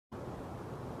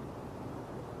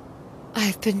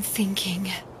I've been thinking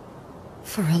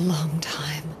for a long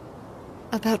time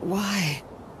about why.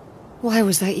 Why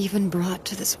was I even brought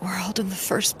to this world in the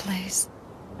first place?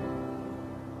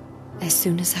 As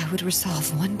soon as I would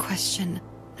resolve one question,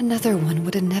 another one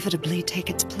would inevitably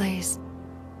take its place.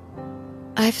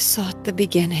 I've sought the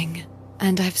beginning,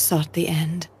 and I've sought the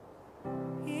end.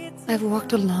 I've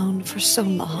walked alone for so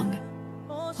long,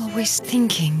 always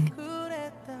thinking,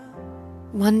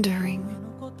 wondering.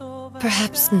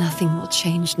 Perhaps nothing will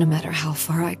change no matter how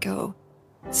far I go.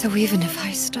 So even if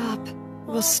I stop, it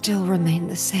will still remain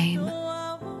the same.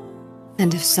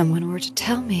 And if someone were to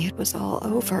tell me it was all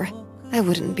over, I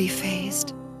wouldn't be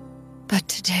fazed. But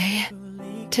today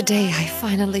I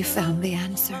finally found the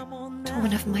answer to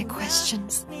one of my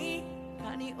questions.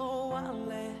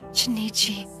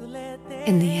 Shinichi,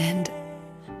 in the end,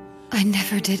 I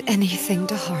never did anything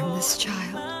to harm this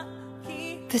child.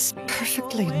 This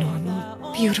perfectly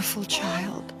normal, beautiful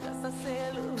child.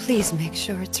 Please make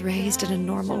sure it's raised in a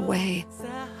normal way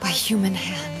by human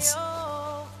hands.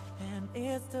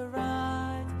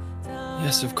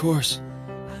 Yes, of course.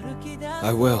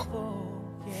 I will.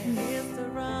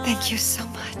 Thank you so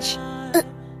much.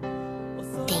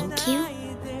 Thank you?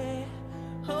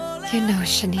 You know,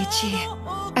 Shinichi,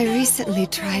 I recently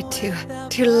tried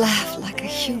to laugh like a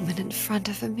human in front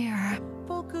of a mirror.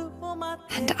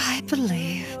 And I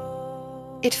believe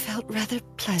it felt rather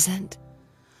pleasant.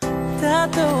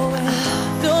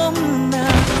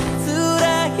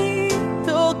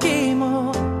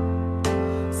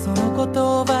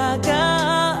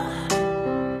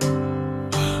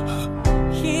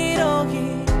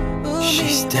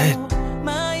 She's dead.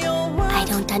 I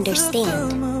don't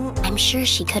understand. I'm sure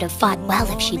she could have fought well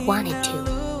if she wanted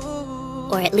to.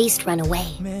 Or at least run away.